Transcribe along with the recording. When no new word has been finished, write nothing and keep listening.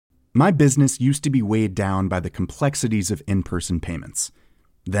My business used to be weighed down by the complexities of in-person payments.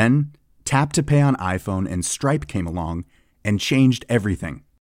 Then, Tap to Pay on iPhone and Stripe came along and changed everything.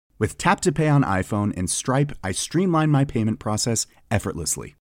 With Tap to Pay on iPhone and Stripe, I streamlined my payment process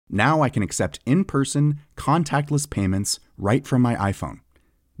effortlessly. Now I can accept in-person, contactless payments right from my iPhone.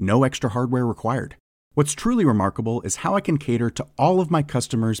 No extra hardware required. What's truly remarkable is how I can cater to all of my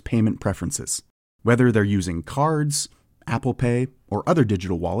customers' payment preferences. Whether they're using cards, Apple Pay, or other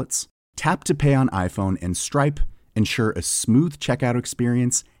digital wallets, Tap to Pay on iPhone and Stripe ensure a smooth checkout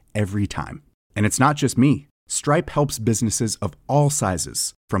experience every time. And it's not just me. Stripe helps businesses of all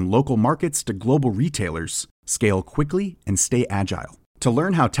sizes, from local markets to global retailers, scale quickly and stay agile. To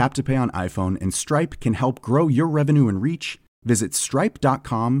learn how Tap to Pay on iPhone and Stripe can help grow your revenue and reach, visit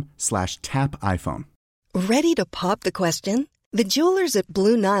stripe.com/tapiphone. Ready to pop the question? The jewelers at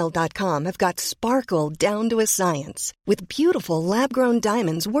BlueNile.com have got sparkle down to a science with beautiful lab-grown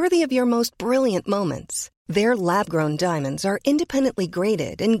diamonds worthy of your most brilliant moments. Their lab-grown diamonds are independently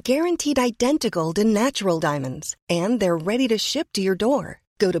graded and guaranteed identical to natural diamonds, and they're ready to ship to your door.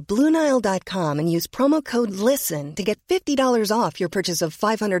 Go to BlueNile.com and use promo code LISTEN to get $50 off your purchase of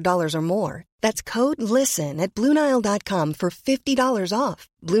 $500 or more. That's code LISTEN at BlueNile.com for $50 off.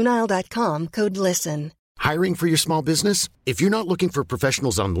 BlueNile.com, code LISTEN. Hiring for your small business? If you're not looking for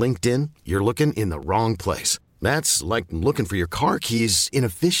professionals on LinkedIn, you're looking in the wrong place. That's like looking for your car keys in a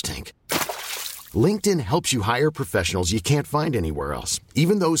fish tank. LinkedIn helps you hire professionals you can't find anywhere else,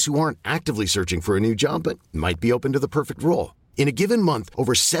 even those who aren't actively searching for a new job but might be open to the perfect role. In a given month,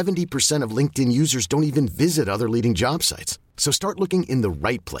 over 70% of LinkedIn users don't even visit other leading job sites. So start looking in the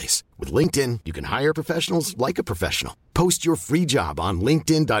right place. With LinkedIn, you can hire professionals like a professional. Post your free job on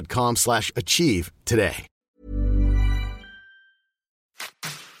linkedin.com/achieve today.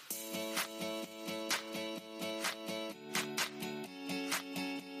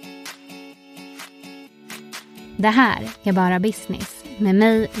 Det här är Bara Business med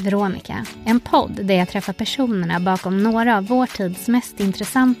mig, Veronica. En podd där jag träffar personerna bakom några av vår tids mest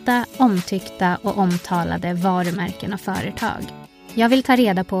intressanta, omtyckta och omtalade varumärken och företag. Jag vill ta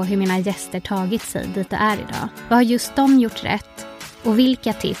reda på hur mina gäster tagit sig dit det är idag. Vad har just de gjort rätt? Och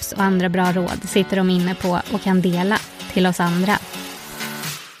vilka tips och andra bra råd sitter de inne på och kan dela till oss andra?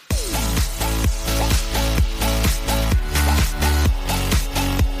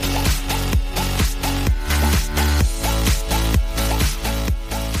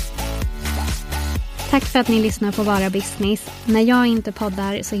 Tack för att ni lyssnar på Bara Business. När jag inte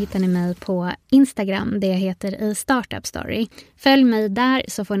poddar så hittar ni mig på Instagram. Det heter i Startup Story. Följ mig där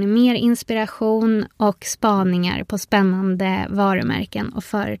så får ni mer inspiration och spaningar på spännande varumärken och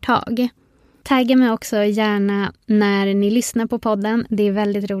företag. Tagga mig också gärna när ni lyssnar på podden. Det är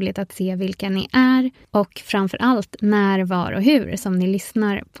väldigt roligt att se vilka ni är och framförallt när, var och hur som ni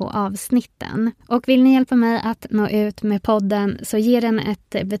lyssnar på avsnitten. Och vill ni hjälpa mig att nå ut med podden så ge den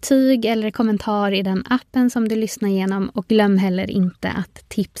ett betyg eller kommentar i den appen som du lyssnar igenom och glöm heller inte att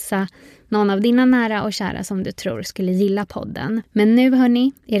tipsa någon av dina nära och kära som du tror skulle gilla podden. Men nu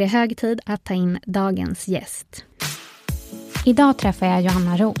hörni, är det hög tid att ta in dagens gäst. Idag träffar jag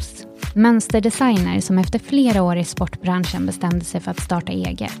Johanna Roos. Mönsterdesigner som efter flera år i sportbranschen bestämde sig för att starta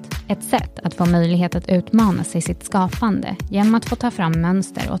eget. Ett sätt att få möjlighet att utmana sig i sitt skapande genom att få ta fram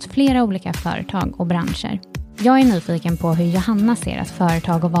mönster åt flera olika företag och branscher. Jag är nyfiken på hur Johanna ser att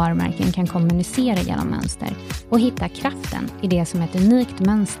företag och varumärken kan kommunicera genom mönster och hitta kraften i det som ett unikt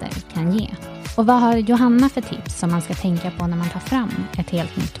mönster kan ge. Och vad har Johanna för tips som man ska tänka på när man tar fram ett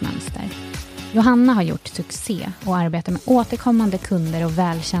helt nytt mönster? Johanna har gjort succé och arbetar med återkommande kunder och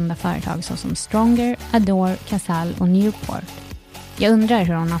välkända företag såsom Stronger, Adore, Casall och Newport. Jag undrar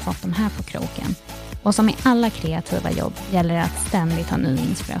hur hon har fått de här på kroken. Och som i alla kreativa jobb gäller det att ständigt ha ny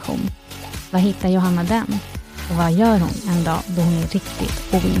inspiration. Vad hittar Johanna den? Och vad gör hon en dag då hon är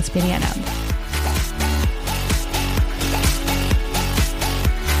riktigt oinspirerad?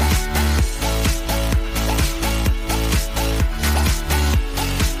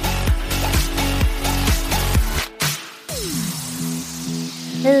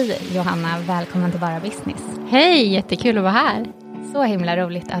 Hej Johanna, välkommen till Bara Business. Hej, jättekul att vara här. Så himla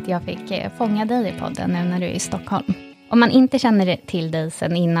roligt att jag fick fånga dig i podden nu när du är i Stockholm. Om man inte känner till dig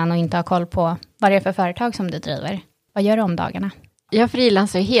sedan innan och inte har koll på vad det är för företag som du driver, vad gör du om dagarna? Jag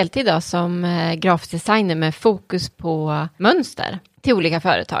frilansar heltid idag som grafisk designer med fokus på mönster till olika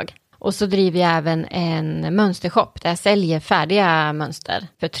företag. Och så driver jag även en mönstershop där jag säljer färdiga mönster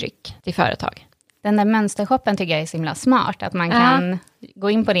för tryck till företag. Den där mönstershoppen tycker jag är så himla smart. Att man kan gå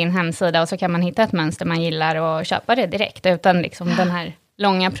in på din hemsida och så kan man hitta ett mönster man gillar och köpa det direkt. Utan liksom den här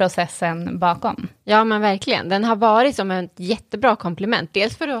långa processen bakom. Ja, men verkligen. Den har varit som ett jättebra komplement.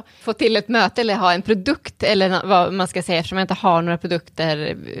 Dels för att få till ett möte eller ha en produkt, eller vad man ska säga, eftersom jag inte har några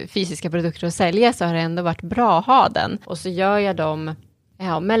produkter, fysiska produkter att sälja, så har det ändå varit bra att ha den. Och så gör jag dem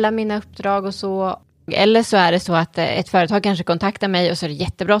mellan mina uppdrag och så. Eller så är det så att ett företag kanske kontaktar mig och så är det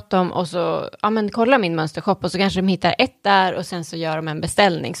jättebråttom och så, kolla min mönstershop, och så kanske de hittar ett där och sen så gör de en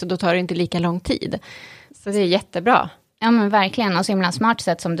beställning. Så då tar det inte lika lång tid. Så det är jättebra. Ja, men verkligen. Och så himla smart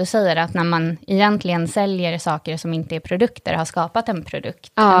sätt som du säger, att när man egentligen säljer saker som inte är produkter, har skapat en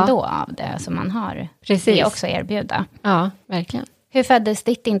produkt ändå av det som man har. Precis. Det också erbjuda. Ja, verkligen. Hur föddes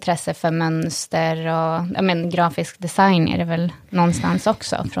ditt intresse för mönster och grafisk design är det väl någonstans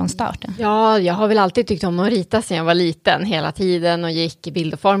också från starten? Ja, jag har väl alltid tyckt om att rita sedan jag var liten hela tiden och gick i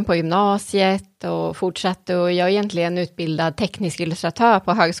bild och form på gymnasiet och fortsatte, och jag är egentligen utbildad teknisk illustratör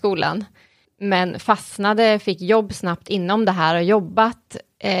på högskolan. Men fastnade, fick jobb snabbt inom det här och jobbat.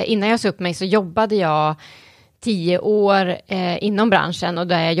 Innan jag sa upp mig så jobbade jag 10 år inom branschen, och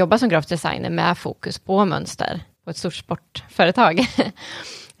där jag jobbade som grafisk designer med fokus på mönster på ett stort sportföretag.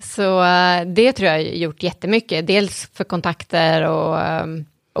 Så det tror jag har gjort jättemycket. Dels för kontakter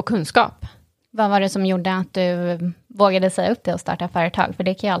och kunskap. Vad var det som gjorde att du vågade säga upp dig och starta företag? För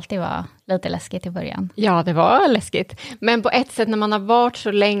det kan ju alltid vara lite läskigt i början. Ja, det var läskigt. Men på ett sätt, när man har varit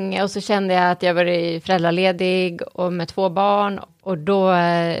så länge, och så kände jag att jag var föräldraledig och med 2 barn. Och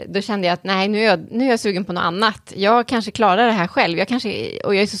då kände jag att nej, nu är jag sugen på något annat. Jag kanske klarar det här själv.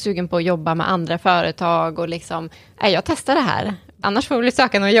 Och jag är så sugen på att jobba med andra företag. Och liksom, jag testar det här. Annars får vi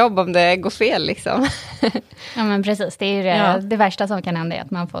söka något jobb om det går fel liksom. Ja, men precis. Det är ju det värsta som kan hända, är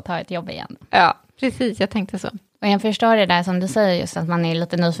att man får ta ett jobb igen. Ja, precis. Jag tänkte så. Och jag förstår det där som du säger, just att man är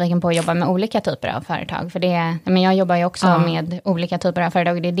lite nyfiken på att jobba med olika typer av företag. För jag jobbar ju också med olika typer av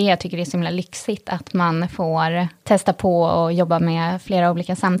företag. Och det är det jag tycker är så himla lyxigt, att man får testa på och jobba med flera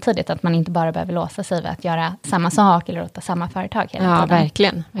olika samtidigt. Att man inte bara behöver låsa sig vid att göra samma sak eller åt samma företag hela tiden. Ja,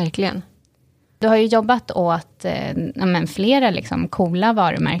 verkligen. Verkligen. Du har ju jobbat åt flera liksom coola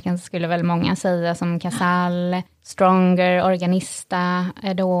varumärken, skulle väl många säga, som Casall, Stronger, Organista,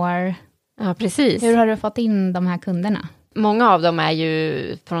 Adore. Ja, precis. Hur har du fått in de här kunderna? Många av dem är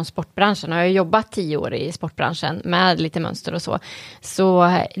ju från sportbranschen. Jag har jobbat 10 år i sportbranschen med lite mönster och så.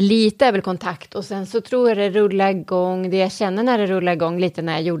 Så lite är väl kontakt, och sen så tror jag det rullar igång. Det jag känner när det rullar igång lite,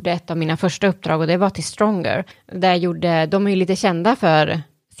 när jag gjorde ett av mina första uppdrag, och det var till Stronger. De är ju lite kända för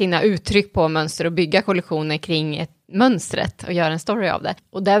sina uttryck på mönster och bygga kollektioner kring mönstret och göra en story av det.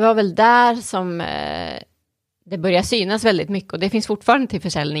 Och det var väl där som det börjar synas väldigt mycket, och det finns fortfarande till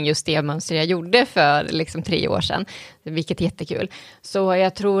försäljning just det mönster jag gjorde för liksom 3 år sedan, vilket är jättekul. Så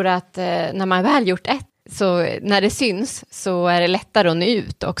jag tror att när man väl gjort så när det syns så är det lättare att nå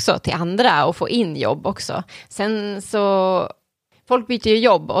ut också till andra och få in jobb också. Sen så, folk byter ju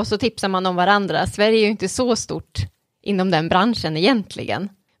jobb och så tipsar man om varandra. Sverige är ju inte så stort inom den branschen egentligen.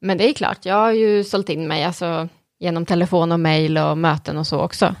 Men det är klart, jag har ju sålt in mig genom telefon och mejl och möten och så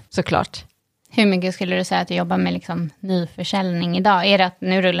också, såklart. Hur mycket skulle du säga att du jobbar med liksom nyförsäljning idag? Är det att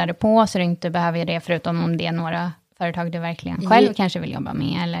nu rullar det på så du inte behöver det, förutom om det är några företag du verkligen själv kanske vill jobba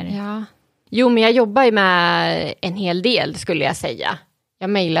med? Eller? Ja. Jo, men jag jobbar ju med en hel del, skulle jag säga. Jag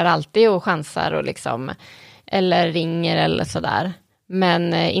mejlar alltid och chansar och eller ringer eller sådär.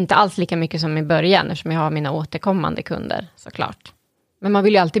 Men inte alls lika mycket som i början, eftersom jag har mina återkommande kunder, såklart. Men man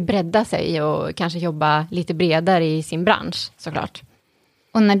vill ju alltid bredda sig och kanske jobba lite bredare i sin bransch, såklart.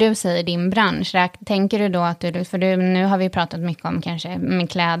 Och när du säger din bransch, tänker du då att nu har vi pratat mycket om kanske med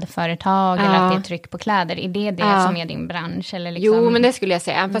klädföretag eller att det är tryck på kläder. Är det som är din bransch? Eller liksom? Jo, men det skulle jag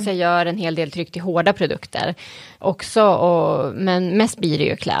säga. Även fast jag gör en hel del tryck till hårda produkter också. Men mest blir det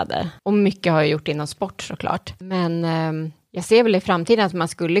ju kläder. Och mycket har jag gjort inom sport, såklart. Men jag ser väl i framtiden att man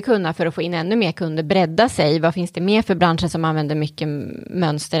skulle kunna, för att få in ännu mer kunder, bredda sig. Vad finns det mer för branscher som använder mycket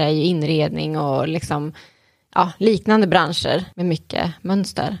mönster i inredning och liknande branscher med mycket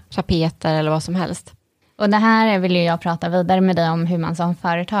mönster, tapeter eller vad som helst. Och det här vill ju jag prata vidare med dig om, hur man som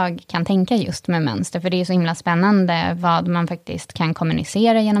företag kan tänka just med mönster. För det är så himla spännande vad man faktiskt kan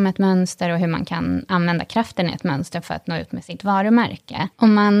kommunicera genom ett mönster och hur man kan använda kraften i ett mönster för att nå ut med sitt varumärke.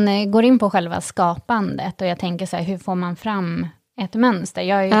 Om man går in på själva skapandet och jag tänker så här, hur får man fram ett mönster?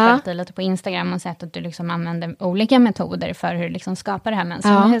 Jag har ju följt dig lite på Instagram och sett att du använder olika metoder för hur du skapar det här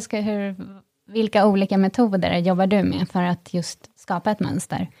mönstret. Vilka olika metoder jobbar du med för att just skapa ett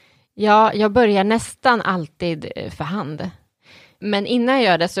mönster? Ja, jag börjar nästan alltid för hand. Men innan jag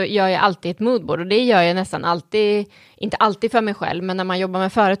gör det så gör jag alltid ett moodboard. Och det gör jag nästan alltid, inte alltid för mig själv, men när man jobbar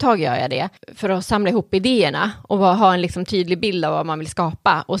med företag gör jag det. För att samla ihop idéerna och ha en tydlig bild av vad man vill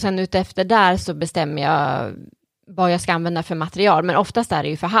skapa. Och sen utefter där så bestämmer jag vad jag ska använda för material. Men oftast är det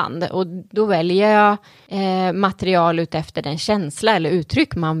ju för hand. Och då väljer jag material ut efter den känsla eller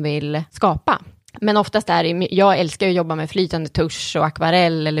uttryck man vill skapa. Men oftast är det, jag älskar att jobba med flytande tusch och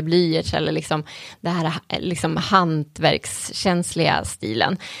akvarell eller blyerts eller liksom det här liksom hantverkskänsliga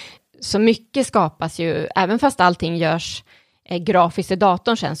stilen. Så mycket skapas ju, även fast allting görs grafiskt i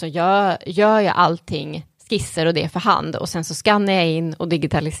datorn sen, så gör jag allting, skisser och det för hand, och sen så skannar jag in och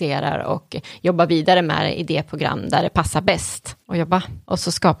digitaliserar och jobbar vidare med det i det program där det passar bäst att jobba. Och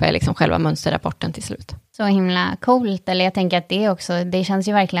så skapar jag liksom själva mönsterrapporten till slut. Så himla coolt, eller jag tänker att det känns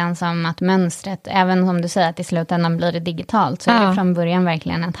ju verkligen som att mönstret, även om du säger att i slutändan blir det digitalt, så är det från början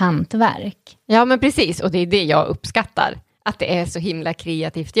verkligen ett hantverk. Ja, men precis, och det är det jag uppskattar. Att det är så himla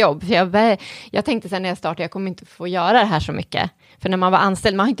kreativt jobb. För jag tänkte sen när jag startade, jag kommer inte få göra det här så mycket. För när man var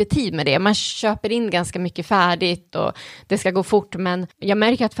anställd, man har inte tid med det. Man köper in ganska mycket färdigt och det ska gå fort. Men jag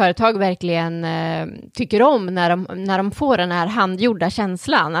märker att företag verkligen tycker om när de får den här handgjorda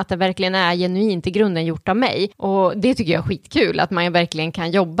känslan. Att det verkligen är genuint i grunden gjort av mig. Och det tycker jag är skitkul. Att man verkligen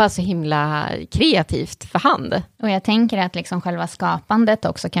kan jobba så himla kreativt för hand. Och jag tänker att liksom själva skapandet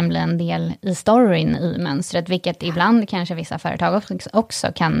också kan bli en del i storyn i mönstret. Vilket ibland kanske vissa företag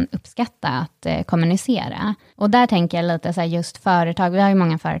också kan uppskatta att kommunicera. Och där tänker jag lite så här, just företag. Vi har ju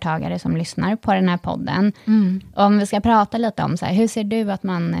många företagare som lyssnar på den här podden. Om vi ska prata lite om så här, hur ser du att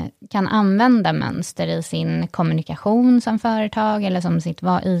man kan använda mönster i sin kommunikation som företag eller som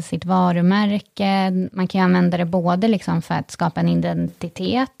i sitt varumärke? Man kan ju använda det både liksom för att skapa en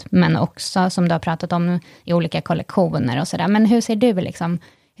identitet, men också som du har pratat om i olika kollektioner och sådär. Men hur ser du liksom,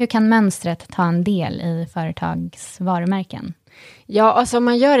 hur kan mönstret ta en del i företags varumärken? Ja, alltså om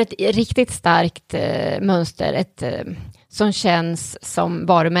man gör ett riktigt starkt mönster, som känns som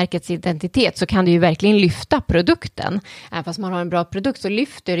varumärkets identitet, så kan det ju verkligen lyfta produkten. Även fast man har en bra produkt så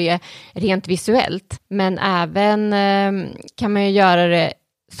lyfter det rent visuellt. Men även kan man ju göra det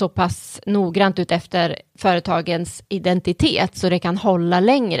så pass noggrant ut efter företagens identitet så det kan hålla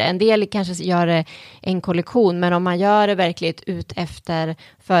längre. En del kanske gör det en kollektion, men om man gör det verkligen ut efter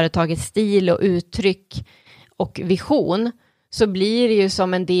företagets stil och uttryck och vision, så blir det ju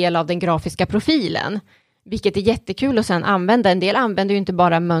som en del av den grafiska profilen. Vilket är jättekul att sedan använda. En del använder ju inte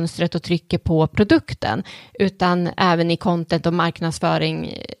bara mönstret och trycker på produkten, utan även i content och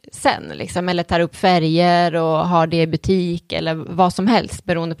marknadsföring sen. Liksom, eller tar upp färger och har det i butik eller vad som helst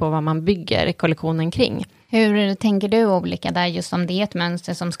beroende på vad man bygger kollektionen kring. Hur tänker du olika där, just om det är ett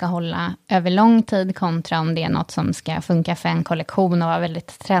mönster som ska hålla över lång tid kontra om det är något som ska funka för en kollektion och vara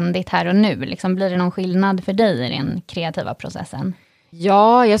väldigt trendigt här och nu? Liksom, blir det någon skillnad för dig i den kreativa processen?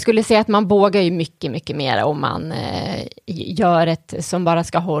 Ja, jag skulle säga att man vågar ju mycket, mycket mer om man gör ett som bara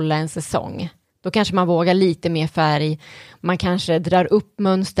ska hålla en säsong. Då kanske man vågar lite mer färg. Man kanske drar upp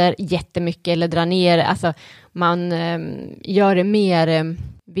mönster jättemycket eller drar ner. Alltså man gör det mer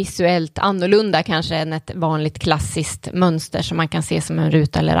visuellt annorlunda kanske än ett vanligt klassiskt mönster som man kan se som en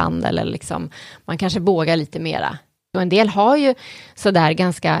ruta eller rand. Eller liksom, man kanske vågar lite mera. Och en del har ju sådär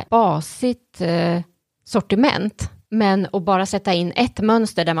ganska basigt sortiment. Men att bara sätta in ett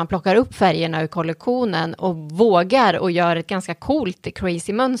mönster där man plockar upp färgerna ur kollektionen och vågar och gör ett ganska coolt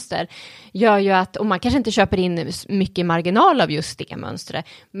crazy mönster gör ju att, och man kanske inte köper in mycket marginal av just det mönstret,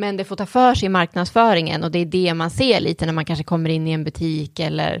 men det får ta för sig i marknadsföringen och det är det man ser lite när man kanske kommer in i en butik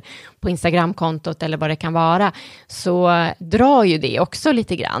eller på Instagramkontot eller vad det kan vara, så drar ju det också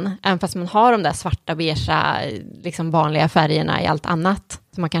lite grann, även fast man har de där svarta, beigea, liksom vanliga färgerna i allt annat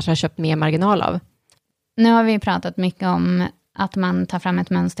som man kanske har köpt mer marginal av. Nu har vi pratat mycket om att man tar fram ett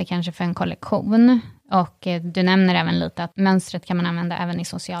mönster kanske för en kollektion. Och du nämner även lite att mönstret kan man använda även i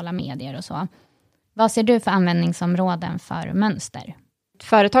sociala medier och så. Vad ser du för användningsområden för mönster?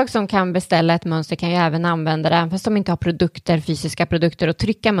 Företag som kan beställa ett mönster kan ju även använda det. Även fast de inte har produkter, fysiska produkter att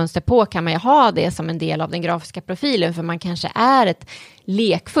trycka mönster på, kan man ju ha det som en del av den grafiska profilen. För man kanske är ett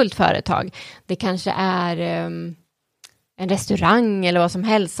lekfullt företag. Det kanske är en restaurang eller vad som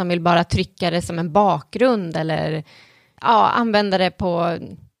helst som vill bara trycka det som en bakgrund eller använda det på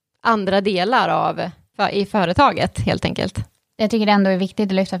andra delar i företaget helt enkelt. Jag tycker det ändå är viktigt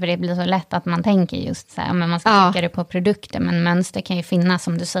att lyfta, för det blir så lätt att man tänker just så här, men man ska trycka det på produkter, men mönster kan ju finnas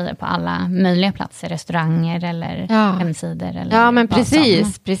som du säger på alla möjliga platser, restauranger eller hemsidor. Eller ja, men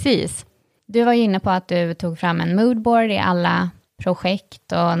precis. Du var ju inne på att du tog fram en moodboard i alla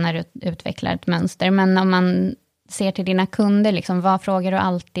projekt och när du utvecklar ett mönster, men om man ser till dina kunder, liksom, vad frågar du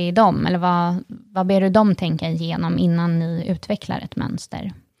alltid dem? Eller vad ber du dem tänka igenom innan ni utvecklar ett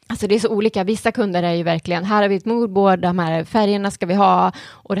mönster? Alltså det är så olika. Vissa kunder är ju verkligen, här har vi ett moodboard, de här färgerna ska vi ha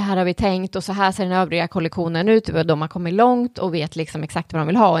och det här har vi tänkt och så här ser den övriga kollektionen ut. De har kommit långt och vet liksom exakt vad de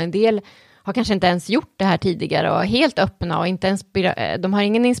vill ha. Och en del har kanske inte ens gjort det här tidigare och är helt öppna och inte ens de har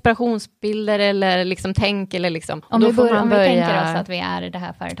ingen inspirationsbilder eller liksom tänk eller liksom. Om vi tänker oss att vi är det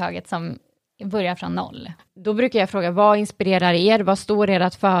här företaget som börjar från noll. Då brukar jag fråga, vad inspirerar er? Vad står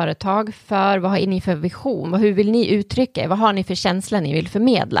ert företag för? Vad har ni för vision? Hur vill ni uttrycka er? Vad har ni för känsla ni vill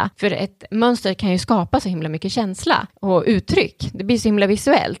förmedla? För ett mönster kan ju skapa så himla mycket känsla och uttryck. Det blir så himla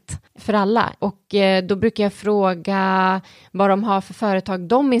visuellt för alla. Och då brukar jag fråga vad de har för företag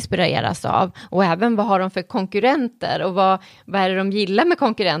de inspireras av. Och även vad har de för konkurrenter? Och vad är det de gillar med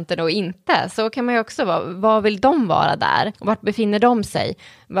konkurrenter och inte? Så kan man ju också vara, vad vill de vara där? Och vart befinner de sig?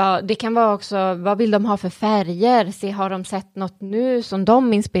 Det kan vara också, vad vill de ha för färger? Har de sett något nu som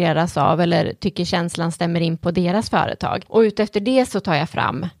de inspireras av eller tycker känslan stämmer in på deras företag? Och utefter det så tar jag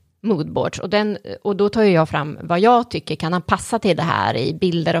fram moodboards och då tar jag fram vad jag tycker kan passa till det här i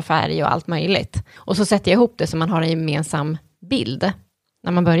bilder och färg och allt möjligt. Och så sätter jag ihop det så man har en gemensam bild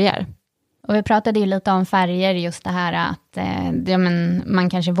när man börjar. Och vi pratade ju lite om färger, just det här att man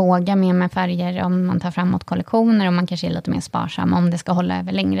kanske vågar mer med färger om man tar framåt kollektioner och man kanske är lite mer sparsam om det ska hålla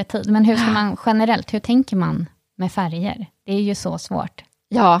över längre tid. Men hur ska man generellt, hur tänker man med färger? Det är ju så svårt.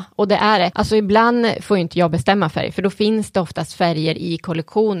 Ja, och det är det. Alltså ibland får inte jag bestämma färg, för då finns det oftast färger i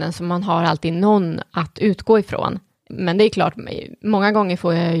kollektionen som man har alltid någon att utgå ifrån. Men det är klart, många gånger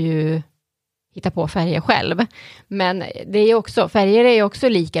får jag ju hitta på färger själv. Men det är också, färger är också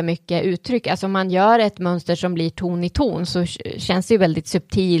lika mycket uttryck. Alltså om man gör ett mönster som blir ton i ton så känns det ju väldigt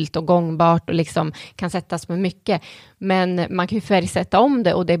subtilt och gångbart och liksom kan sättas med mycket. Men man kan ju färgsätta om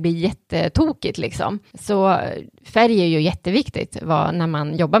det och det blir jättetokigt liksom. Så färg är ju jätteviktigt när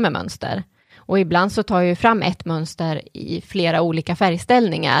man jobbar med mönster. Och ibland så tar jag fram ett mönster i flera olika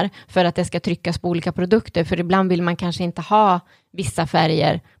färgställningar för att det ska tryckas på olika produkter. För ibland vill man kanske inte ha vissa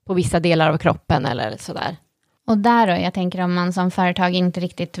färger på vissa delar av kroppen eller sådär. Och där då, jag tänker om man som företag inte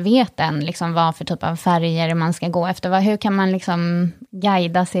riktigt vet än liksom vad för typ av färger man ska gå efter. Hur kan man liksom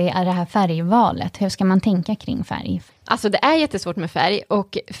guida sig i det här färgvalet? Hur ska man tänka kring färg? Alltså det är jättesvårt med färg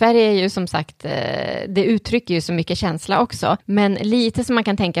och färg är ju som sagt, det uttrycker ju så mycket känsla också. Men lite som man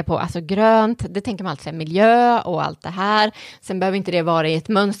kan tänka på, alltså grönt, det tänker man alltid miljö och allt det här. Sen behöver inte det vara i ett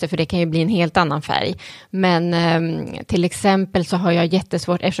mönster för det kan ju bli en helt annan färg. Men till exempel så har jag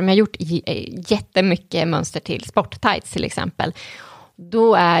jättesvårt, eftersom jag har gjort jättemycket mönster till sporttights till exempel.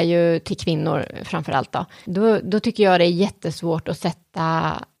 Då är ju till kvinnor framförallt då tycker jag det är jättesvårt att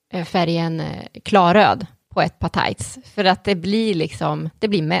sätta färgen klarröd på ett par tights. För att det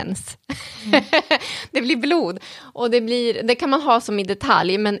blir mens. Det blir blod. Och det kan man ha som i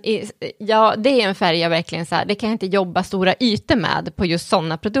detalj. Men det är en färg jag verkligen så här, det kan jag inte jobba stora ytor med på just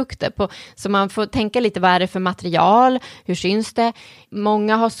sådana produkter. Så man får tänka lite, vad är det för material? Hur syns det?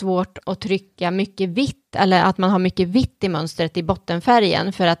 Många har svårt att trycka mycket vitt. Eller att man har mycket vitt i mönstret i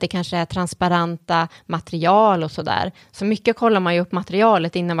bottenfärgen. För att det kanske är transparenta material och sådär. Så mycket kollar man ju upp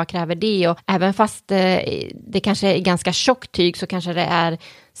materialet innan, vad kräver det. Och även fast det kanske är ganska tjockt tyg så kanske det är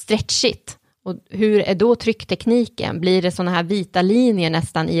stretchigt. Och hur är då trycktekniken? Blir det såna här vita linjer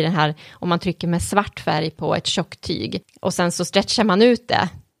nästan i den här, om man trycker med svart färg på ett tjockt tyg. Och sen så stretchar man ut det.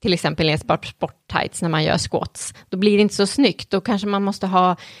 Till exempel i sporttights när man gör squats. Då blir det inte så snyggt. Då kanske man måste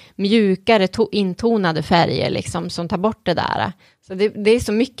ha mjukare intonade färger liksom, som tar bort det där. Så det är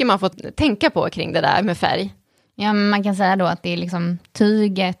så mycket man får tänka på kring det där med färg. Ja, men man kan säga då att det är liksom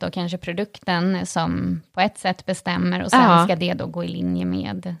tyget och kanske produkten som på ett sätt bestämmer. Och sen ska det då gå i linje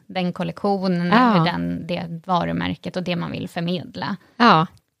med den kollektionen, eller det varumärket och det man vill förmedla. Ja.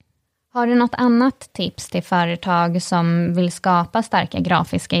 Har du något annat tips till företag som vill skapa starka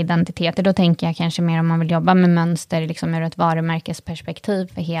grafiska identiteter? Då tänker jag kanske mer om man vill jobba med mönster liksom ur ett varumärkesperspektiv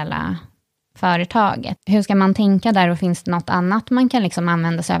för hela företaget. Hur ska man tänka där och finns det något annat man kan liksom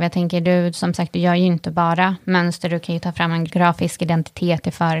använda sig av? Jag tänker du, som sagt, du gör ju inte bara mönster, du kan ju ta fram en grafisk identitet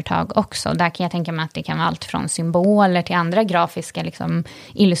i företag också. Där kan jag tänka mig att det kan vara allt från symboler till andra grafiska liksom,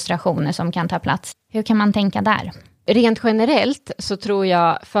 illustrationer som kan ta plats. Hur kan man tänka där? Rent generellt så tror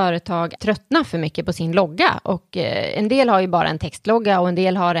jag företag tröttnar för mycket på sin logga och en del har ju bara en textlogga och en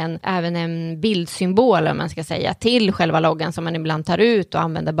del har även en bildsymbol om man ska säga till själva loggan som man ibland tar ut och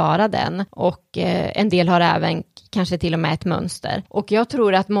använder bara den och en del har även kanske till och med ett mönster och jag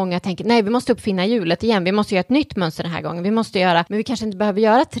tror att många tänker nej vi måste uppfinna hjulet igen, vi måste göra ett nytt mönster den här gången, men vi kanske inte behöver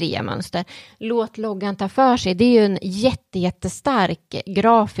göra 3 mönster, låt loggan ta för sig, det är ju en jättestark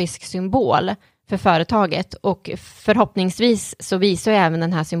grafisk symbol för företaget och förhoppningsvis så visar ju även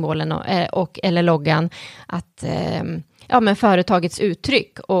den här symbolen eller loggan att men företagets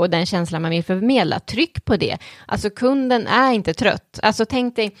uttryck och den känslan man vill förmedla, tryck på det. Alltså kunden är inte trött. Alltså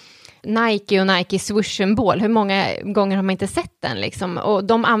tänk dig, Nike och Nike swoosh-symbol. Hur många gånger har man inte sett den liksom? Och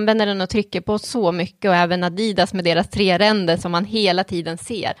de använder den och trycker på så mycket, och även Adidas med deras 3 ränder som man hela tiden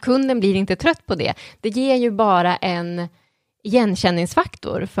ser. Kunden blir inte trött på det. Det ger ju bara en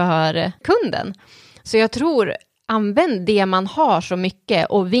igenkänningsfaktor för kunden. Så jag tror, använd det man har så mycket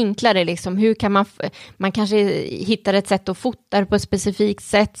och vinkla det liksom. Hur kan man kanske hittar ett sätt att fota på ett specifikt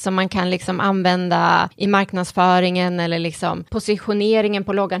sätt som man kan liksom använda i marknadsföringen, eller liksom positioneringen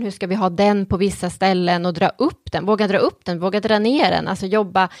på loggan. Hur ska vi ha den på vissa ställen och dra upp den, våga dra ner den, alltså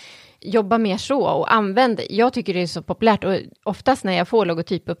jobba mer så, och jag tycker det är så populärt, och oftast när jag får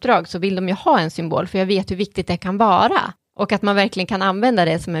logotypuppdrag så vill de ju ha en symbol, för jag vet hur viktigt det kan vara. Och att man verkligen kan använda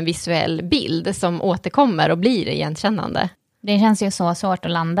det som en visuell bild som återkommer och blir igenkännande. Det känns ju så svårt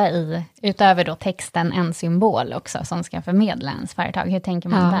att landa i, utöver då texten, en symbol också som ska förmedla ens företag. Hur tänker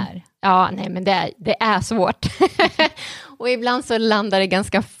man där? Ja, nej, men det är svårt. Och ibland så landar det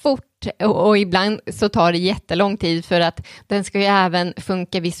ganska fort, och ibland så tar det jättelång tid, för att den ska ju även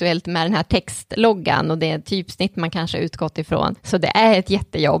funka visuellt med den här textloggan, och det är ett typsnitt man kanske utgått ifrån. Så det är ett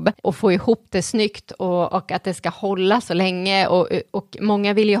jättejobb att få ihop det snyggt, och att det ska hålla så länge, och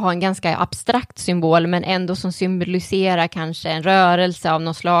många vill ju ha en ganska abstrakt symbol, men ändå som symboliserar kanske en rörelse av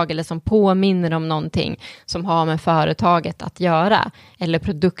något slag, eller som påminner om någonting som har med företaget att göra, eller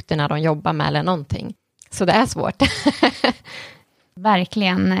produkterna de jobbar med eller någonting. Så det är svårt.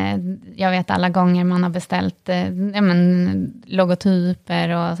 Verkligen. Jag vet alla gånger man har beställt logotyper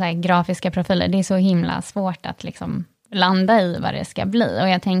och så här grafiska profiler. Det är så himla svårt att liksom landa i vad det ska bli. Och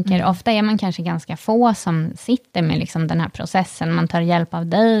jag tänker, ofta är man kanske ganska få som sitter med liksom den här processen. Man tar hjälp av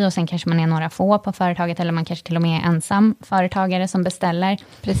dig, och sen kanske man är några få på företaget, eller man kanske till och med är ensam företagare som beställer.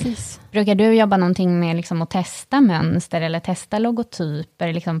 Precis. Brukar du jobba någonting med liksom att testa mönster eller testa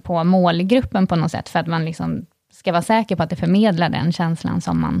logotyper liksom på målgruppen på något sätt, för att man liksom ska vara säker på att det förmedlar den känslan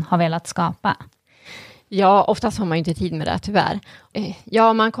som man har velat skapa? Ja, oftast har man ju inte tid med det, tyvärr.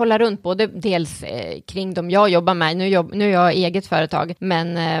 Ja, man kollar runt både dels kring de jag jobbar med. Nu är jag eget företag,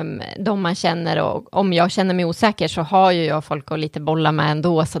 men de man känner, och om jag känner mig osäker så har ju jag folk att lite bolla med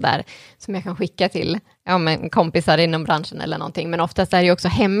ändå, så där, som jag kan skicka till kompisar inom branschen eller någonting. Men oftast är det ju också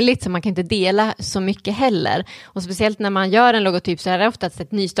hemligt, så man kan inte dela så mycket heller. Och speciellt när man gör en logotyp så är det oftast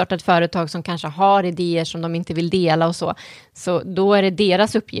ett nystartat företag som kanske har idéer som de inte vill dela och så. Så då är det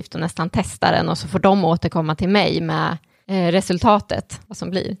deras uppgift att nästan testa den, och så får de återkomma till mig med resultatet, vad som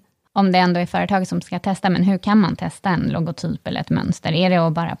blir. Om det ändå är företag som ska testa, men hur kan man testa en logotyp eller ett mönster? Är det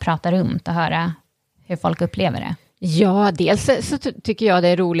att bara prata runt och höra hur folk upplever det? Ja, dels så tycker jag det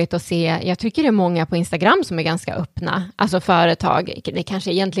är roligt att se. Jag tycker det är många på Instagram som är ganska öppna. Alltså företag, det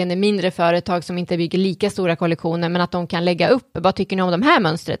kanske egentligen är mindre företag som inte bygger lika stora kollektioner, men att de kan lägga upp, vad tycker ni om de här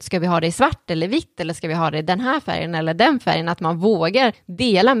mönstret? Ska vi ha det i svart eller vitt, eller ska vi ha det i den här färgen eller den färgen? Att man vågar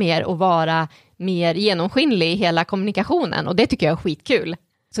dela mer och vara mer genomskinlig i hela kommunikationen, och det tycker jag är skitkul.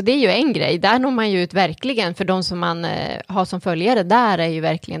 Så det är ju en grej, där når man ju ut verkligen, för de som man har som följare, där är ju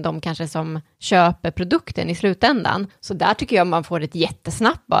verkligen de kanske som köper produkten i slutändan. Så där tycker jag man får ett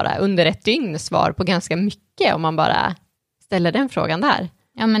jättesnabbt, bara under ett dygn, svar på ganska mycket om man bara ställer den frågan där.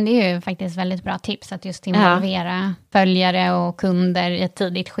 Ja, men det är ju faktiskt väldigt bra tips att just involvera följare och kunder i ett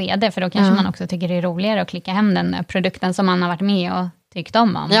tidigt skede, för då kanske man också tycker det är roligare att klicka hem den produkten som man har varit med och tyckt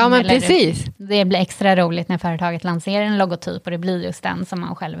om. Ja, men precis. Det blir extra roligt när företaget lanserar en logotyp och det blir just den som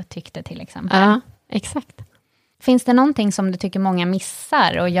man själv tyckte, till exempel. Ja, exakt. Finns det någonting som du tycker många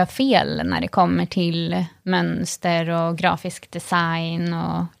missar och gör fel när det kommer till mönster och grafisk design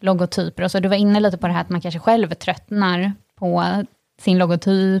och logotyper? Och så du var inne lite på det här att man kanske själv tröttnar på sin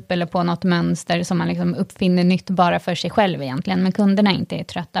logotyp eller på något mönster som man liksom uppfinner nytt bara för sig själv egentligen, men kunderna inte är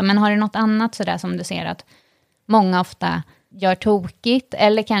trötta. Men har du något annat sådär som du ser att många ofta gör tokigt,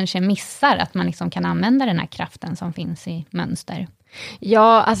 eller kanske missar att man liksom kan använda den här kraften som finns i mönster?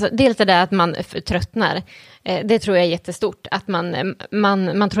 Ja, alltså dels det där att man tröttnar. Det tror jag är jättestort. Att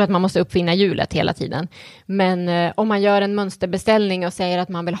man tror att man måste uppfinna hjulet hela tiden. Men om man gör en mönsterbeställning och säger att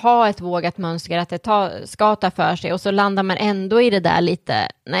man vill ha ett vågat mönster, att det ska ta för sig, och så landar man ändå i det där lite.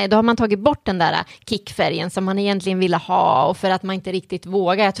 Nej, då har man tagit bort den där kickfärgen som man egentligen ville ha, och för att man inte riktigt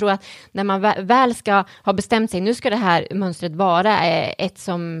vågar. Jag tror att när man väl ska ha bestämt sig, nu ska det här mönstret vara ett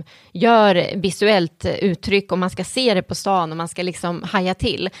som gör visuellt uttryck, och man ska se det på stan och man ska liksom haja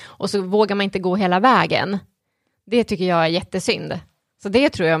till, och så vågar man inte gå hela vägen. Det tycker jag är jättesynd. Så det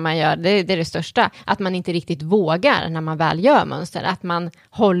tror jag man gör, det är det största. Att man inte riktigt vågar när man väl gör mönster. Att man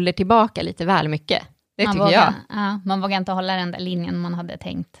håller tillbaka lite väl mycket. Det tycker jag. Ja, man vågar inte hålla den där linjen man hade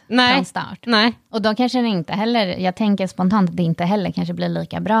tänkt från start. Nej. Och då kanske det inte heller, jag tänker spontant att det inte heller kanske blir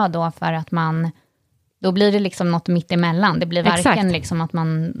lika bra då, för att man Då blir det liksom något mitt emellan. Det blir varken liksom att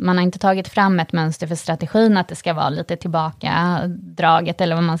man har inte tagit fram ett mönster för strategin, att det ska vara lite tillbakadraget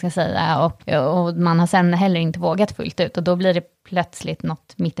eller vad man ska säga. Och man har sen heller inte vågat fullt ut. Och då blir det plötsligt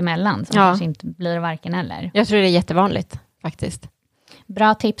något mitt emellan som kanske inte blir varken eller. Jag tror det är jättevanligt faktiskt.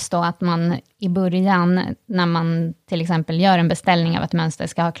 Bra tips då att man i början, när man till exempel gör en beställning av ett mönster,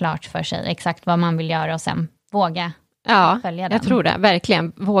 ska ha klart för sig exakt vad man vill göra och sen våga följa den. Jag tror det,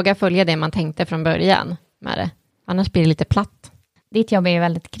 verkligen. Våga följa det man tänkte från början med det. Annars blir det lite platt. Ditt jobb är ju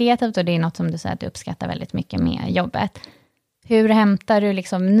väldigt kreativt och det är något som du säger att du uppskattar väldigt mycket med jobbet. Hur hämtar du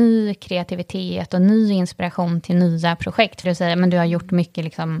liksom ny kreativitet och ny inspiration till nya projekt? För du säger att du har gjort mycket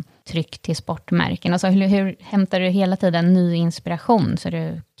liksom tryck till sportmärken. Alltså, hur hämtar du hela tiden ny inspiration så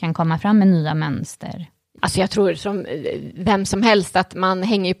du kan komma fram med nya mönster? Alltså jag tror som vem som helst att man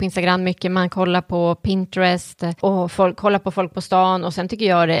hänger ju på Instagram mycket, man kollar på Pinterest och kollar på folk på stan, och sen tycker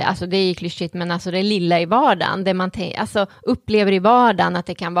jag det, alltså det är klyschigt, men alltså det lilla i vardagen, det man alltså upplever i vardagen, att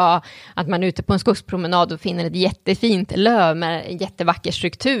det kan vara att man är ute på en skogspromenad och finner ett jättefint löv med en jättevacker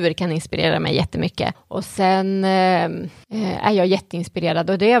struktur, kan inspirera mig jättemycket. Och sen är jag jätteinspirerad,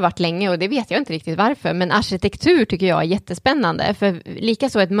 och det har varit länge och det vet jag inte riktigt varför, men arkitektur tycker jag är jättespännande, för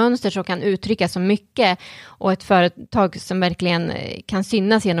likaså ett mönster som kan uttrycka så mycket. Och ett företag som verkligen kan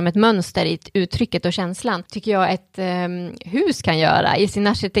synas genom ett mönster i uttrycket och känslan, tycker jag ett hus kan göra i sin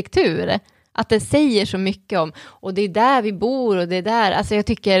arkitektur. Att det säger så mycket om, och det är där vi bor och det är där, alltså jag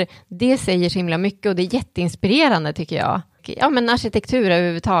tycker det säger så himla mycket och det är jätteinspirerande tycker jag. Ja, men arkitektur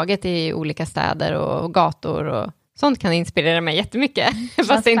överhuvudtaget i olika städer och gator och sånt kan inspirera mig jättemycket.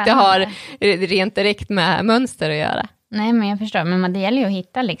 Fast det inte har rent direkt med mönster att göra. Nej, men jag förstår. Men det gäller ju att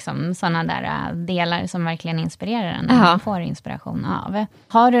hitta liksom sådana där delar som verkligen inspirerar en. Man får inspiration av.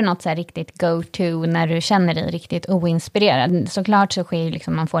 Har du något så här riktigt go-to när du känner dig riktigt oinspirerad? Såklart så sker ju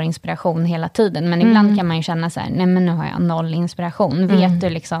liksom, man får inspiration hela tiden. Men ibland kan man ju känna så här, nej men nu har jag noll inspiration. Vet du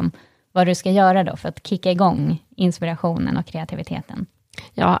liksom vad du ska göra då för att kicka igång inspirationen och kreativiteten?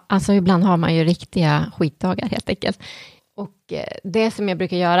 Ja, alltså ibland har man ju riktiga skitdagar helt enkelt. Och det som jag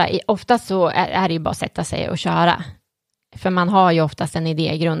brukar göra, oftast så är det ju bara att sätta sig och köra. För man har ju oftast en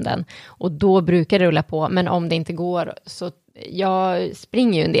idé i grunden. Och då brukar det rulla på. Men om det inte går så... Jag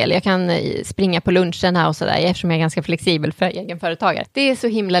springer ju en del. Jag kan springa på lunchen här och sådär. Eftersom jag är ganska flexibel för egenföretagare. Det är så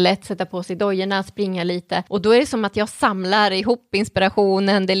himla lätt. Sätta på sig dojorna, springa lite. Och då är det som att jag samlar ihop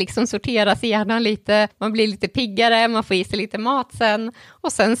inspirationen. Det liksom sorteras i hjärnan lite. Man blir lite piggare. Man får i sig lite mat sen.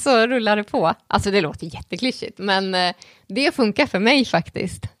 Och sen så rullar det på. Alltså det låter jätteklyschigt. Men det funkar för mig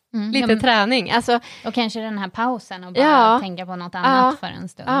faktiskt. Lite träning. Alltså, och kanske den här pausen och bara tänka på något annat för en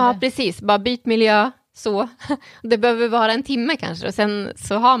stund. Ja, precis. Bara byt miljö. Så. Det behöver vara en timme kanske. Och sen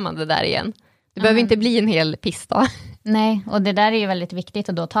så har man det där igen. Det behöver inte bli en hel pista. Nej, och det där är ju väldigt viktigt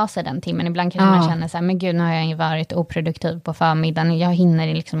att då ta sig den timmen. Ibland kan man känna så här, men gud, nu har jag ju varit oproduktiv på förmiddagen. Jag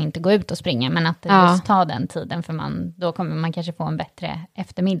hinner liksom inte gå ut och springa. Men att just ta den tiden, för då kommer man kanske få en bättre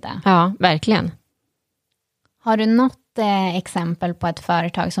eftermiddag. Ja, verkligen. Har du något exempel på ett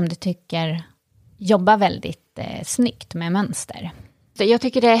företag som du tycker jobbar väldigt snyggt med mönster? Jag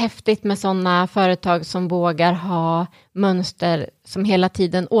tycker det är häftigt med sådana företag som vågar ha mönster som hela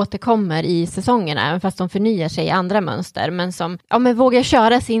tiden återkommer i säsongerna, även fast de förnyar sig i andra mönster, men som vågar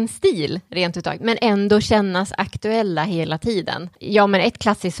köra sin stil rent utav, men ändå kännas aktuella hela tiden. Ja, men ett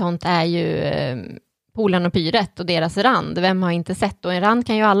klassiskt sånt är ju Polarn och Pyret och deras rand. Vem har inte sett? Och en rand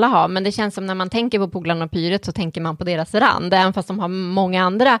kan ju alla ha, men det känns som när man tänker på Polarn och Pyret så tänker man på deras rand, även fast de har många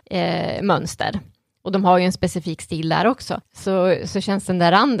andra mönster. Och de har ju en specifik stil där också. Så känns den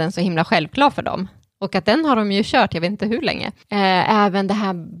där randen så himla självklar för dem. Och att den har de ju kört, jag vet inte hur länge. Även det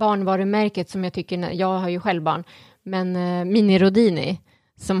här barnvarumärket som jag tycker, jag har ju själv barn, men Mini Rodini,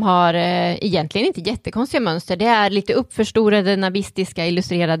 som har egentligen inte jättekonstiga mönster. Det är lite uppförstorade navistiska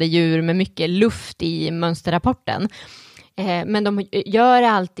illustrerade djur med mycket luft i mönsterrapporten. Men de gör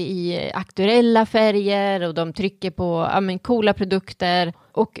alltid i aktuella färger och de trycker på coola produkter.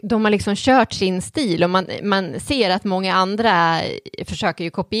 Och de har liksom kört sin stil och man ser att många andra försöker ju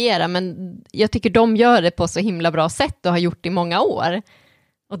kopiera, men jag tycker de gör det på så himla bra sätt och har gjort det i många år.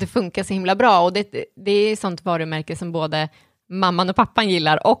 Och det funkar så himla bra, och det är sånt varumärke som både mamman och pappan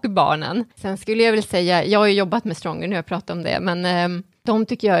gillar och barnen. Sen skulle jag väl säga, jag har ju jobbat med Stronger, nu har jag pratat om det, men de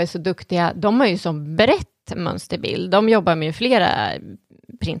tycker jag är så duktiga. De har ju som brett mönsterbild. De jobbar med flera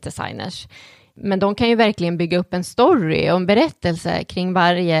printdesigners. Men de kan ju verkligen bygga upp en story och en berättelse kring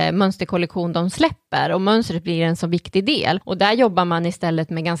varje mönsterkollektion de släpper. Och mönstret blir en så viktig del. Och där jobbar man istället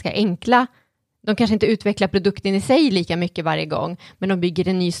med ganska enkla. De kanske inte utvecklar produkten i sig lika mycket varje gång, men de bygger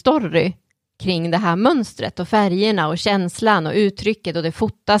en ny story kring det här mönstret och färgerna och känslan och uttrycket, och det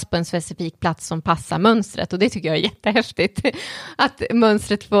fotas på en specifik plats som passar mönstret, och det tycker jag är jättehäftigt att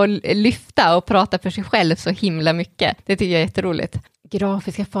mönstret får lyfta och prata för sig själv så himla mycket. Det tycker jag är jätteroligt.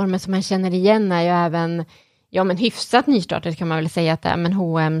 Grafiska former som man känner igen är ju även hyfsat nystartat kan man väl säga att det är, men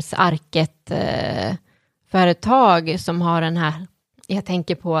H&M's Arket företag som har den här, när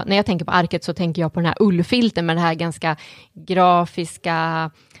jag tänker på Arket så tänker jag på den här ullfilten med det här ganska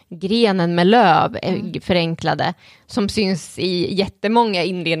grafiska grenen med löv, förenklade, som syns i jättemånga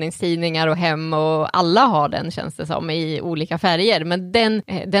inredningstidningar och hem, och alla har den, känns det som, i olika färger. Men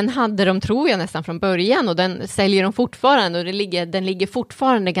den hade de, tror jag, nästan från början, och den säljer de fortfarande, och den ligger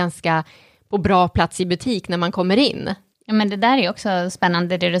fortfarande ganska på bra plats i butik när man kommer in. Ja, men det där är också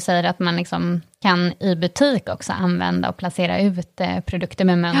spännande det du säger, att man liksom kan i butik också använda och placera ut produkter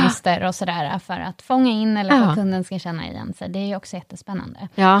med mönster och sådär för att fånga in eller för att kunden ska känna igen sig. Det är ju också jättespännande.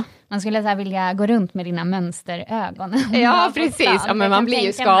 Ja. Man skulle så här vilja gå runt med dina mönsterögon. Ja, precis. Ja, men man blir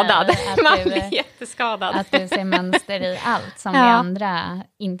ju skadad. Man blir jätteskadad. Att du ser mönster i allt som vi andra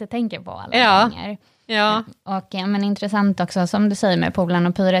inte tänker på alla gånger. Ja. Och men intressant också, som du säger med Polarn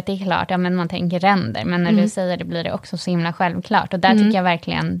och Pyret, det är klart, men man tänker ränder, men när du säger det blir det också så himla självklart, och där tycker jag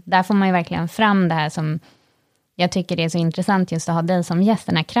verkligen, där får man ju verkligen fram det här som jag tycker det är så intressant just att ha dig som gäst,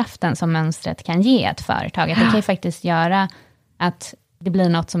 den här kraften som mönstret kan ge ett företag, att det kan ju faktiskt göra att det blir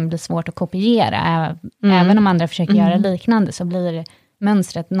något som blir svårt att kopiera, även om andra försöker göra liknande, så blir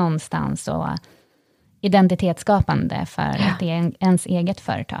mönstret någonstans och identitetsskapande för att det är ens eget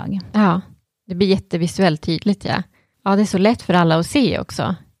företag. Ja. Det blir jättevisuellt tydligt, ja. Ja, det är så lätt för alla att se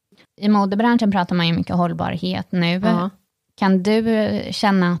också. I modebranschen pratar man ju mycket hållbarhet nu. Ja. Kan du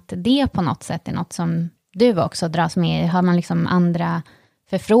känna att det på något sätt är något som du också dras med i? Har man liksom andra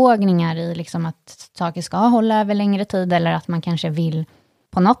förfrågningar i liksom att saker ska hålla över längre tid, eller att man kanske vill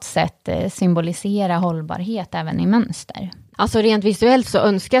på något sätt symbolisera hållbarhet även i mönster? Alltså rent visuellt så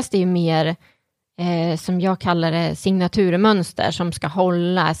önskas det ju mer som jag kallar det signaturmönster som ska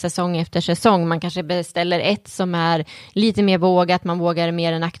hålla säsong efter säsong. Man kanske beställer ett som är lite mer vågat, man vågar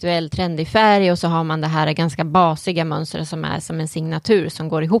mer en aktuell trendig färg, och så har man det här ganska basiga mönstret som är som en signatur som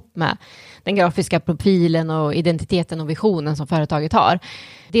går ihop med den grafiska profilen och identiteten och visionen som företaget har.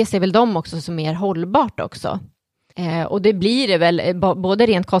 Det ser väl de också som mer hållbart också. Och det blir det väl både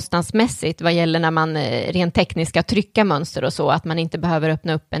rent kostnadsmässigt vad gäller när man rent tekniskt ska trycka mönster och så, att man inte behöver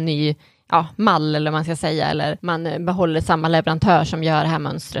öppna upp en ny mall eller man ska säga, eller man behåller samma leverantör som gör det här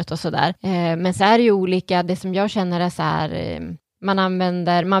mönstret och sådär. Men så är det ju olika, det som jag känner är så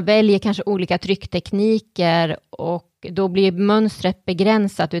här, man väljer kanske olika trycktekniker, och då blir mönstret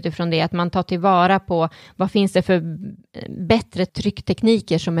begränsat utifrån det, att man tar tillvara på vad finns det för bättre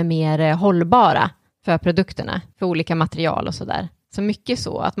trycktekniker som är mer hållbara för produkterna, för olika material och sådär. Så mycket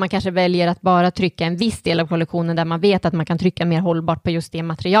så att man kanske väljer att bara trycka en viss del av kollektionen där man vet att man kan trycka mer hållbart på just det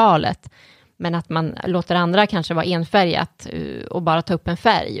materialet. Men att man låter andra kanske vara enfärgat och bara ta upp en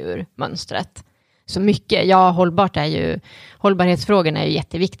färg ur mönstret. Så mycket, hållbarhetsfrågorna är ju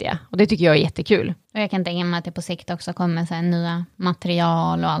jätteviktiga. Och det tycker jag är jättekul. Och jag kan tänka mig att det på sikt också kommer så här nya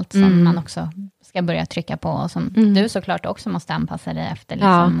material och allt som man också ska börja trycka på. Och som du såklart också måste anpassa dig efter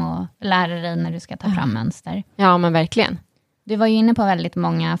liksom, och lära dig när du ska ta fram mönster. Ja, men verkligen. Du var ju inne på väldigt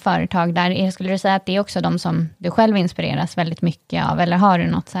många företag där. Skulle du säga att det är också de som du själv inspireras väldigt mycket av? Eller har du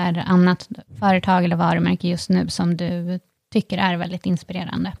något så här annat företag eller varumärke just nu som du tycker är väldigt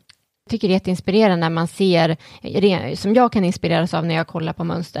inspirerande? Jag tycker det är jätteinspirerande när man ser, som jag kan inspireras av när jag kollar på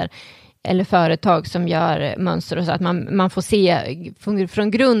mönster, eller företag som gör mönster och så, att man får se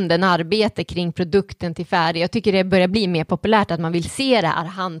från grunden arbete kring produkten till färdig. Jag tycker det börjar bli mer populärt att man vill se det här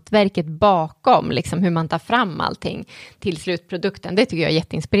hantverket bakom, liksom hur man tar fram allting till slutprodukten. Det tycker jag är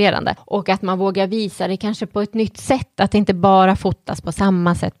jätteinspirerande. Och att man vågar visa det kanske på ett nytt sätt, att det inte bara fotas på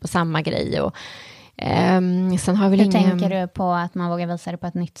samma sätt, på samma grej. Och sen har hur tänker du på att man vågar visa det på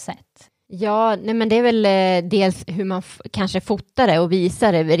ett nytt sätt? Ja, men det är väl dels hur man kanske fotar det och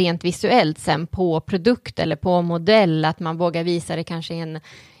visar det rent visuellt sen på produkt eller på modell, att man vågar visa det kanske i en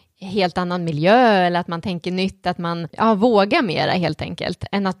helt annan miljö, eller att man tänker nytt, att man vågar mera helt enkelt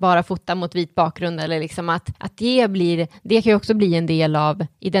än att bara fota mot vit bakgrund, eller liksom att det kan ju också bli en del av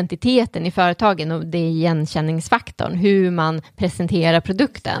identiteten i företagen, och det är igenkänningsfaktorn, hur man presenterar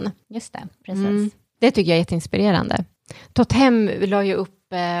produkten. Just det, precis. Det tycker jag är jätteinspirerande. Tothem la ju upp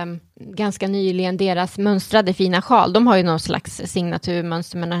ganska nyligen deras mönstrade fina sjal. De har ju någon slags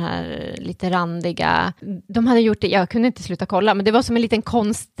signaturmönster med den här lite randiga. De hade gjort det, jag kunde inte sluta kolla, men det var som en liten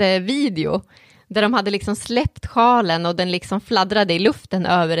konstvideo där de hade liksom släppt sjalen och den liksom fladdrade i luften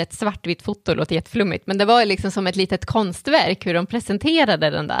över ett svartvitt foto, låter jätteflummigt, men det var liksom som ett litet konstverk hur de presenterade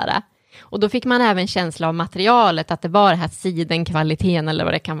den där. Och då fick man även känsla av materialet, att det var det här sidenkvaliteten eller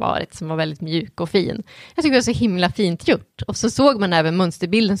vad det kan vara, som var väldigt mjuk och fin. Jag tycker det var så himla fint gjort. Och så såg man även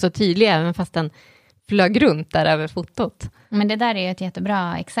mönsterbilden så tydlig, även fast den flög runt där över fotot. Men det där är ju ett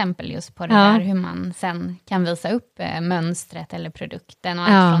jättebra exempel just på det där, hur man sen kan visa upp mönstret eller produkten och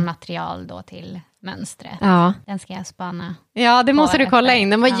allt från material då till mönstret. Ja. Den ska jag spana. Ja, det måste du kolla in.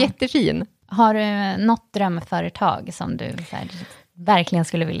 Den var jättefin. Har du något drömföretag som du så här, verkligen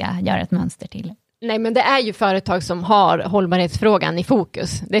skulle vilja göra ett mönster till? Nej, men det är ju företag som har hållbarhetsfrågan i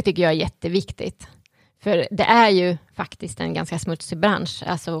fokus. Det tycker jag är jätteviktigt. För det är ju faktiskt en ganska smutsig bransch,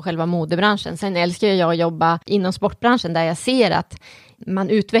 alltså själva modebranschen. Sen älskar jag att jobba inom sportbranschen där jag ser att man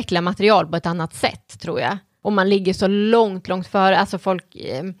utvecklar material på ett annat sätt, tror jag. Och man ligger så långt före, alltså folk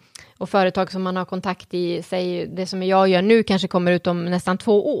och företag som man har kontakt i, säger det som jag gör nu kanske kommer ut om nästan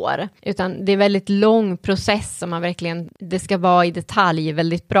 2 år. Utan det är väldigt lång process som man verkligen, det ska vara i detalj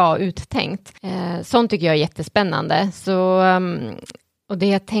väldigt bra uttänkt. Sånt tycker jag är jättespännande. Så... Och det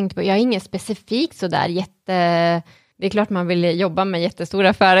jag tänkt på, jag är inget specifikt sådär det är klart man vill jobba med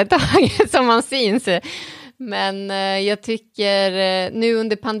jättestora företag som man syns. Men jag tycker nu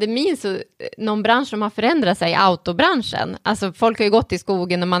under pandemin så någon bransch som har förändrat sig är autobranschen. Alltså folk har ju gått i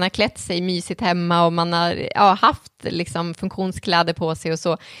skogen och man har klätt sig mysigt hemma och man har haft liksom funktionskläder på sig och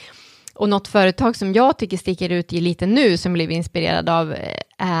så. Och något företag som jag tycker sticker ut i lite nu som blev inspirerad av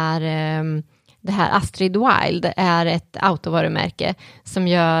är... Det här Astrid Wild är ett autovarumärke som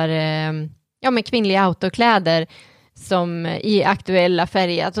gör med kvinnliga autokläder som i aktuella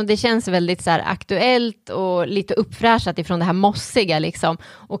färger. Alltså det känns väldigt så här aktuellt och lite uppfräschat ifrån det här mossiga liksom.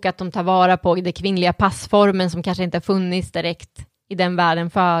 Och att de tar vara på det kvinnliga passformen som kanske inte har funnits direkt i den världen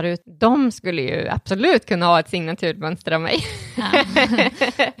förut. De skulle ju absolut kunna ha ett signaturmönster av mig. Ja.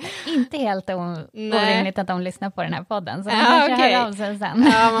 Inte helt orimligt att de lyssnar på den här podden. Så de kanske hör av sig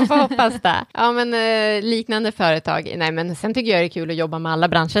sen. Ja, man får hoppas det. Ja, men liknande företag. Nej, men sen tycker jag det är kul att jobba med alla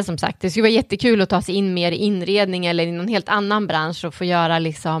branscher som sagt. Det skulle vara jättekul att ta sig in mer i inredning eller i någon helt annan bransch och få göra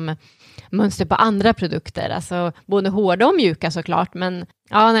liksom mönster på andra produkter. Alltså både hårda och mjuka såklart. Men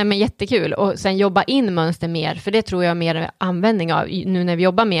men jättekul. Och sen jobba in mönster mer. För det tror jag är mer användning av. Nu när vi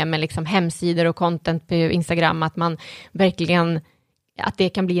jobbar med liksom hemsidor och content på Instagram. Att man verkligen... Att det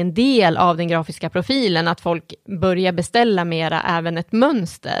kan bli en del av den grafiska profilen. Att folk börjar beställa mera även ett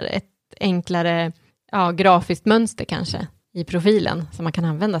mönster. Ett enklare grafiskt mönster kanske i profilen. Som man kan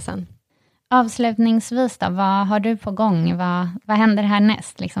använda sen. Avslutningsvis då, vad har du på gång? Vad händer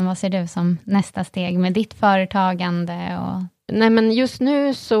härnäst? Liksom, vad ser du som nästa steg med ditt företagande? Nej, men just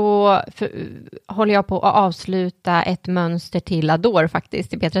nu så håller jag på att avsluta ett mönster till Adore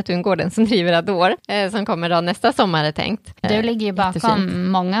faktiskt. I Petra Tungården som driver Adore. Som kommer då nästa sommar är tänkt. Du ligger ju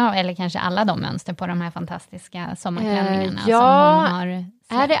bakom många eller kanske alla de mönster på de här fantastiska sommarklänningarna. Som hon har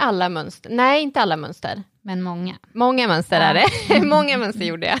är det alla mönster? Nej, inte alla mönster. Men många. Många mönster är det. Många mönster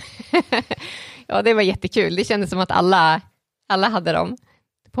gjorde jag. Ja, det var jättekul. Det kändes som att alla hade dem.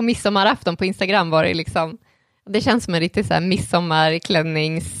 På midsommarafton på Instagram var det liksom... Det känns som en riktigt så här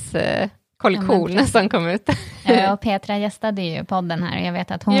midsommarklänningskollektion som kom ut. Och Petra gästade ju podden här och jag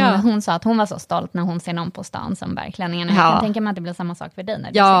vet att hon sa att hon var så stolt när hon ser någon på stan som bär klänningarna. Jag kan tänka mig att det blir samma sak för dig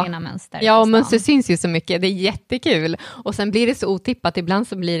när du ser dina mönster. Ja, och mönster syns ju så mycket. Det är jättekul. Och sen blir det så otippat. Ibland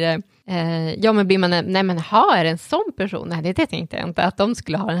så blir det... men blir man... Nej, men är det en sån person? Nej, det tänkte jag inte. Att de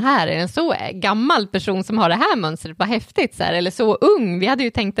skulle ha den här. Är det en så gammal person som har det här mönstret? Vad häftigt. Så här. Eller så ung. Vi hade ju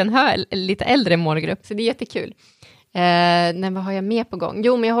tänkt en lite äldre målgrupp. Så det är jättekul. Vad har jag med på gång?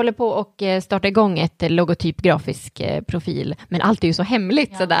 Jo, men jag håller på och starta igång ett logotypgrafisk profil. Men allt är ju så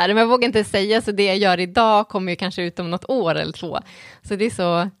hemligt sådär. Men jag vågar inte säga, så det jag gör idag kommer ju kanske ut om något år eller 2. Så det är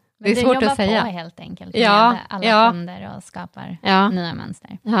så... Det är svårt att säga. Du jobbar på helt enkelt med alla kunder och skapar nya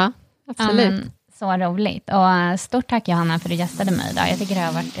mönster. Ja, absolut. Så roligt. Och stort tack Johanna för att du gästade mig idag. Jag tycker det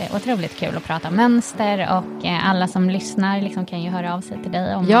har varit otroligt kul att prata mönster. Och alla som lyssnar liksom kan ju höra av sig till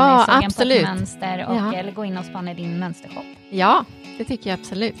dig om man är sugen absolut. på ett mönster. Och, eller gå in och spana i din mönstershop. Ja, det tycker jag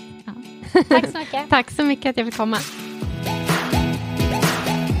absolut. Ja. Tack så mycket. Tack så mycket att jag fick komma.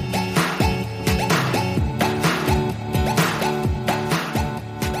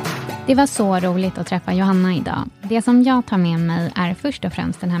 Det var så roligt att träffa Johanna idag. Det som jag tar med mig är först och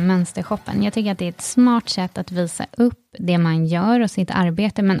främst den här mönstershoppen. Jag tycker att det är ett smart sätt att visa upp det man gör och sitt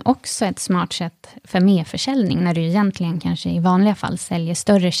arbete. Men också ett smart sätt för merförsäljning när du egentligen kanske i vanliga fall säljer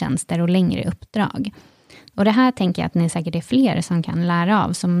större tjänster och längre uppdrag. Och det här tänker jag att ni säkert är fler som kan lära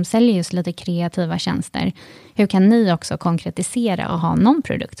av, som säljer just lite kreativa tjänster. Hur kan ni också konkretisera och ha någon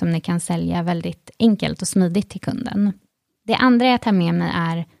produkt som ni kan sälja väldigt enkelt och smidigt till kunden? Det andra jag tar med mig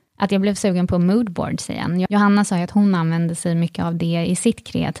är att jag blev sugen på moodboards igen. Johanna sa att hon använde sig mycket av det i sitt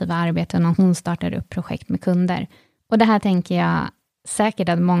kreativa arbete när hon startade upp projekt med kunder. Och det här tänker jag säkert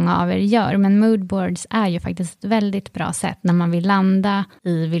att många av er gör, men moodboards är ju faktiskt ett väldigt bra sätt när man vill landa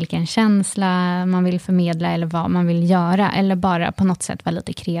i vilken känsla man vill förmedla eller vad man vill göra, eller bara på något sätt vara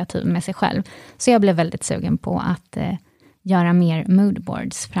lite kreativ med sig själv. Så jag blev väldigt sugen på att göra mer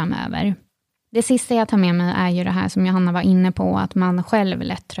moodboards framöver. Det sista jag tar med mig är ju det här som Johanna var inne på, att man själv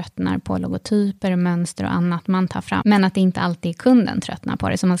lätt tröttnar på logotyper, mönster och annat man tar fram. Men att det inte alltid kunden tröttnar på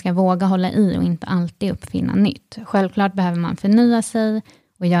det, så man ska våga hålla i och inte alltid uppfinna nytt. Självklart behöver man förnya sig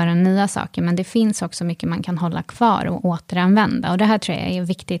och göra nya saker, men det finns också mycket man kan hålla kvar och återanvända. Och det här tror jag är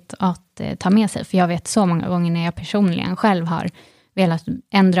viktigt att ta med sig, för jag vet så många gånger när jag personligen själv har velat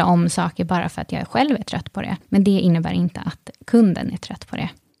ändra om saker bara för att jag själv är trött på det. Men det innebär inte att kunden är trött på det.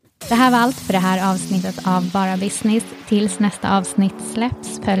 Det här var allt för det här avsnittet av Bara Business. Tills nästa avsnitt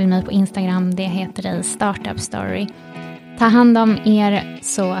släpps, följ mig på Instagram, det heter i Startup Story. Ta hand om er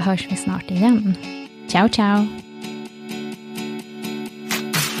så hörs vi snart igen. Ciao, ciao!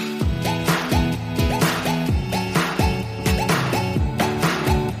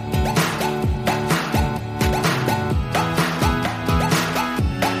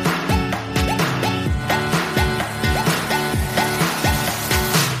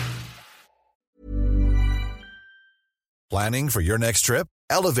 Planning for your next trip?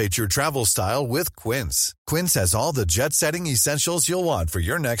 Elevate your travel style with Quince. Quince has all the jet-setting essentials you'll want for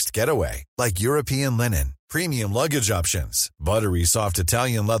your next getaway, like European linen, premium luggage options, buttery soft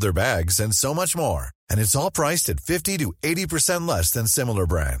Italian leather bags, and so much more. And it's all priced at 50 to 80% less than similar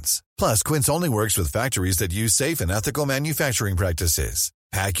brands. Plus, Quince only works with factories that use safe and ethical manufacturing practices.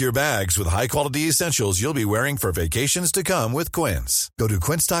 Pack your bags with high-quality essentials you'll be wearing for vacations to come with Quince. Go to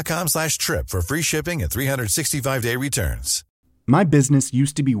quince.com/trip for free shipping and 365-day returns. My business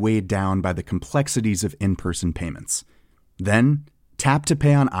used to be weighed down by the complexities of in-person payments. Then, Tap to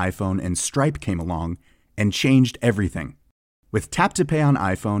Pay on iPhone and Stripe came along and changed everything. With Tap to Pay on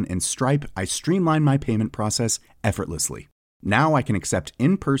iPhone and Stripe, I streamlined my payment process effortlessly. Now I can accept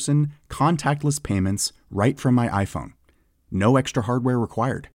in-person, contactless payments right from my iPhone. No extra hardware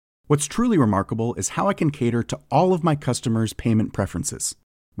required. What's truly remarkable is how I can cater to all of my customers' payment preferences.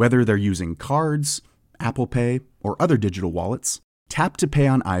 Whether they're using cards, Apple Pay, or other digital wallets, Tap to Pay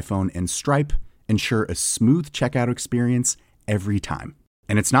on iPhone and Stripe ensure a smooth checkout experience every time.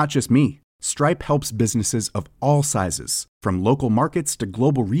 And it's not just me. Stripe helps businesses of all sizes, from local markets to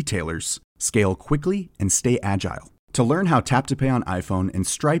global retailers, scale quickly and stay agile. To learn how Tap to Pay on iPhone and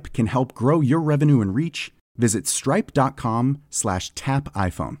Stripe can help grow your revenue and reach, visit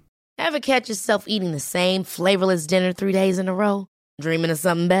stripe.com/tapiphone. Ever catch yourself eating the same flavorless dinner 3 days in a row? Dreaming of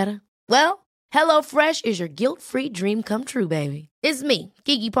something better? Well, HelloFresh is your guilt-free dream come true, baby. It's me,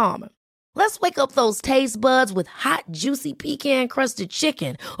 Keke Palmer. Let's wake up those taste buds with hot, juicy pecan-crusted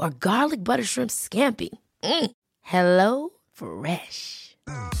chicken or garlic butter shrimp scampi. Hello Fresh.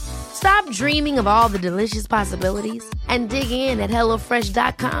 Stop dreaming of all the delicious possibilities and dig in at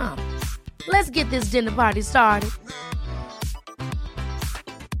HelloFresh.com. Let's get this dinner party started.